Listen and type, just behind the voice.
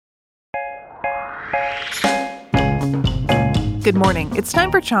Good morning. It's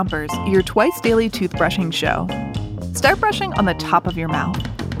time for Chompers, your twice-daily toothbrushing show. Start brushing on the top of your mouth.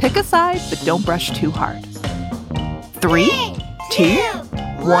 Pick a side, but don't brush too hard. 3, 2,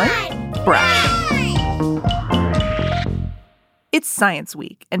 1, brush. It's Science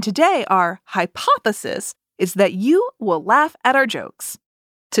Week, and today our hypothesis is that you will laugh at our jokes.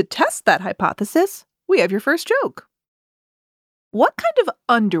 To test that hypothesis, we have your first joke. What kind of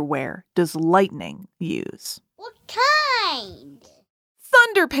underwear does lightning use? What kind?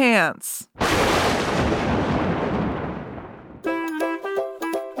 Thunderpants!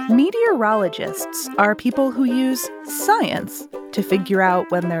 Meteorologists are people who use science to figure out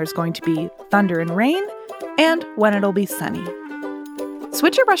when there's going to be thunder and rain and when it'll be sunny.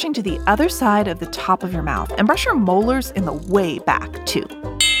 Switch your brushing to the other side of the top of your mouth and brush your molars in the way back, too.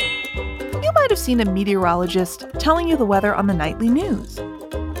 You might have seen a meteorologist telling you the weather on the nightly news.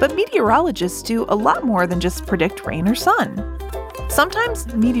 But meteorologists do a lot more than just predict rain or sun.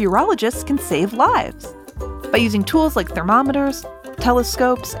 Sometimes meteorologists can save lives. By using tools like thermometers,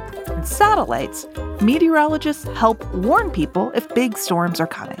 telescopes, and satellites, meteorologists help warn people if big storms are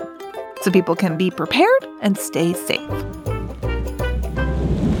coming, so people can be prepared and stay safe.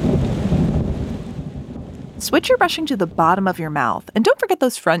 Switch your brushing to the bottom of your mouth, and don't forget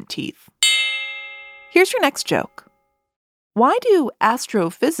those front teeth. Here's your next joke. Why do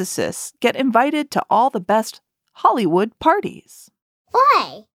astrophysicists get invited to all the best Hollywood parties?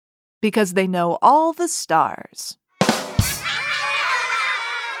 Why? Because they know all the stars.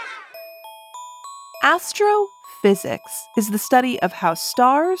 Astrophysics is the study of how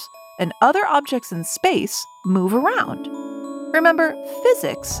stars and other objects in space move around. Remember,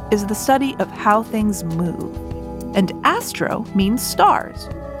 physics is the study of how things move, and astro means stars.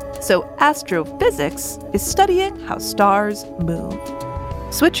 So astrophysics is studying how stars move.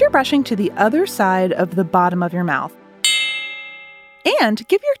 Switch your brushing to the other side of the bottom of your mouth. And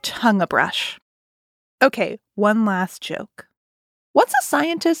give your tongue a brush. Okay, one last joke. What's a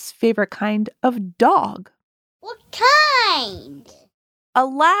scientist's favorite kind of dog? What kind? A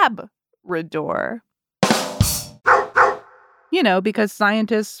Labrador. You know, because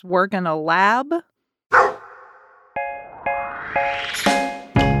scientists work in a lab.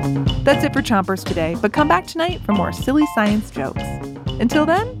 That's it for Chompers today, but come back tonight for more silly science jokes. Until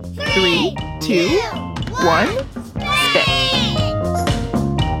then, 3, 2, 1, spit.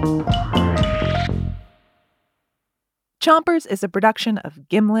 Chompers is a production of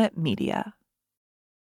Gimlet Media.